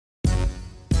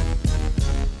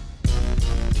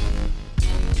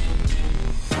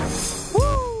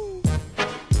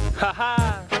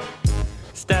Haha.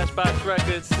 Stashbox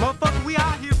Records. Motherfucker, we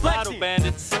out here flexing.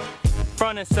 Bandits.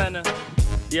 Front and center.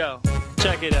 Yo,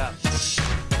 check it out.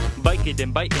 Biking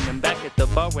and biting them back at the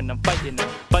bar when I'm fighting them.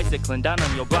 Bicycling down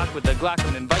on your block with a Glock,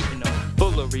 I'm inviting them.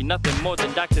 Foolery, nothing more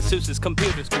than Dr. Seuss's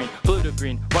computer screen. Blue to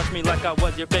green, watch me like I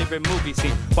was your favorite movie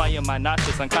scene. Why am I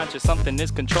nauseous, unconscious, something is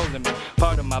controlling me.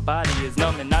 Part of my body is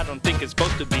numb and I don't think it's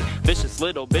supposed to be. Vicious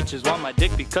little bitches want my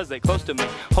dick because they close to me,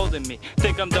 holding me.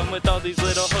 Think I'm done with all these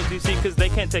little hoes you see cause they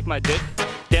can't take my dick.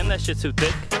 Damn, that shit's too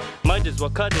thick. Might as well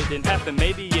cut it in half and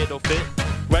maybe it'll fit.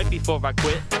 Right before I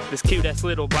quit, this cute ass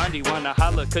little blondie wanna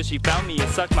holler cause she found me and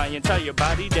sucked my entire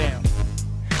body down.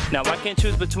 Now I can't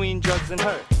choose between drugs and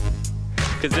hurt,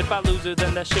 cause if I lose her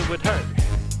then that shit would hurt.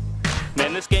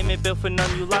 Man, this game ain't built for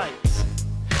none you liars.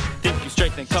 Think you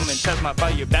straight then come and test my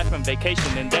fire back from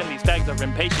vacation. And then these fags are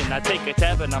impatient. I take a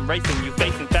tab and I'm racing you,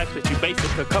 facing facts but you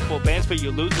basic. A couple bands for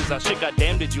your losers, oh shit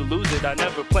goddamn did you lose it. I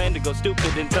never planned to go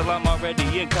stupid until I'm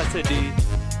already in custody.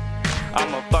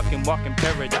 I'm a fucking walking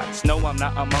paradise. No, I'm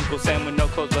not, I'm Uncle Sam with no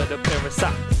clothes but a pair of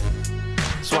socks.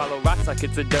 Swallow rocks like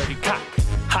it's a dirty cock.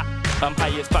 Ha! I'm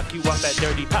high as fuck, you off that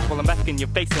dirty pop. While I'm back in your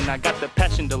face and I got the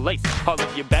passion to lace all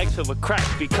of your bags filled with crack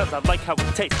because I like how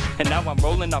it tastes. And now I'm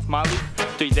rolling off Molly,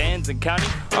 3 Xans and counting.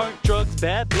 Aren't drugs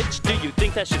bad, bitch? Do you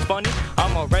think that shit's funny?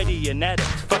 I'm already an addict.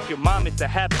 Fuck your mom, it's a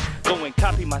habit. Go and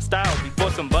copy my style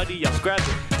before somebody else grabs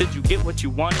it. Did you get what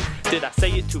you wanted? Did I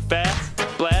say it too fast?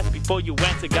 Blast before you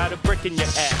answer, got a brick in your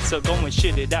ass. So go and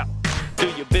shit it out, do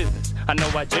your business. I know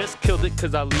I just killed it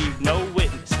cause I leave no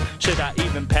witness. Should I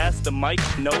even pass the mic?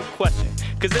 No question.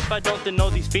 Cause if I don't then all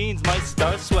these fiends might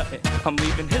start sweating. I'm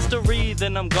leaving history,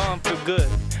 then I'm gone for good.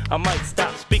 I might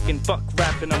stop speaking, fuck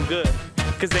rapping, I'm good.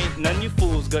 Cause ain't none you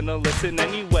fools gonna listen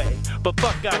anyway. But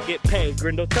fuck I get paid,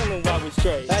 Grindle, tell them why we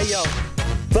straight. Hey yo,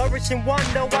 flourish and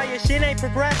wonder why your shit ain't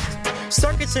progressed.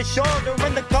 Circuits are shorter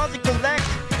and the cars you collect.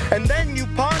 And then you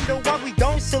ponder why we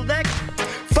don't select.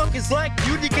 Fuckers like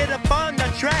you to get up on the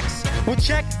tracks. Well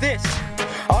check this,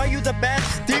 are you the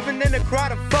best? Even in a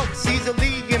crowd of folks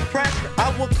easily impressed.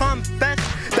 I will confess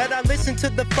that I listened to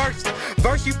the first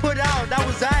verse you put out. I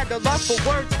had a lot for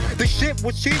words. The shit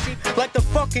was cheesy like the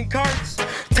fucking cards.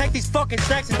 Take these fucking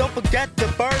snacks and don't forget the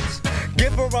birds.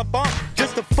 Give her a bump,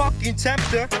 just a fucking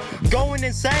tempter. Going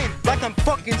insane like I'm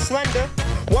fucking slender.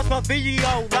 Watch my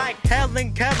video like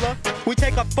Helen Keller. We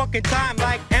take our fucking time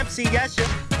like MC Escher.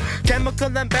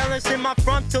 Chemical imbalance in my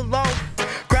frontal lobe.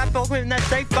 Crap open that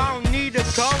safe, I don't need a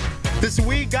code. This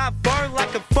weed got fur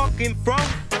like a fucking fro.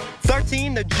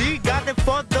 13 the G, got it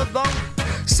for the loan.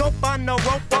 Soap on the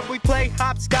rope while we play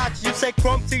hopscotch. You say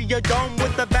chrome to your dome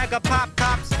with a bag of pop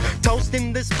tops.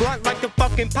 Toasting this blunt like a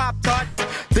fucking Pop-Tart.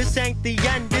 This ain't the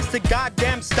end, this the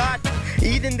goddamn start.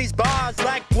 Eating these bars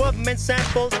like Woodman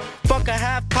samples. Fuck a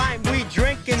half pint, we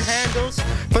drinking handles.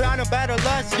 But I know better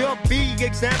less, you'll be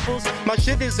examples. My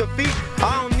shit is a feat,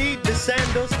 I don't need the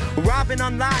sandals. Robbing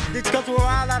unlocked, it's cause we're all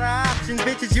out of options.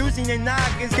 Bitches using their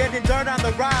noggins, getting dirt on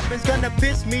the robins. Gonna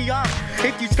piss me off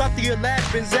if you scuff the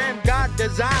 11s and got the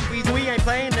zombies. We ain't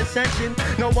playing Ascension,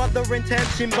 no other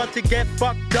intention but to get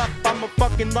fucked up. I'm a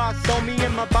fucking lost soul, me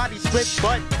and my body split,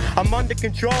 but I'm under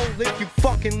control if you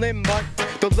fucking limb butt.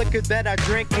 The liquor that I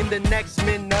drink in the next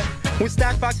minute. With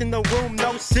Stashbox in the room,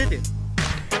 no sitting.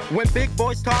 When big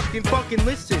boys talking, fucking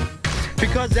listen.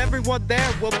 Because everyone there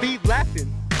will be laughing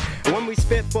when we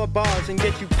spit 4 bars and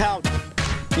get you powdered.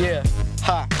 Yeah,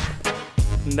 ha.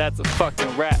 And that's a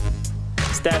fucking rap.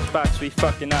 Stashbox, we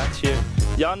fucking out here.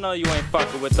 Y'all know you ain't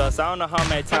fucking with us. I don't know how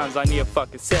many times I need to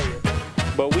fucking say it.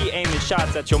 But we aiming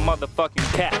shots at your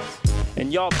motherfucking caps.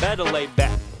 And y'all better lay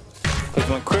back. Cause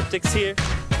when Cryptic's here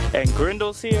and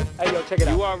Grindle's here, hey yo, check it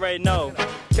out. You already know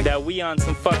that we on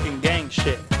some fucking gang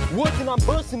shit. Woods and I'm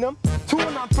busting them, 2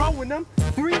 and I'm throwing them,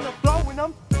 3 and I'm throwing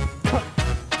them,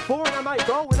 4 and I might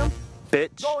go with them.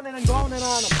 Bitch. Going in and going in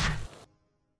on them.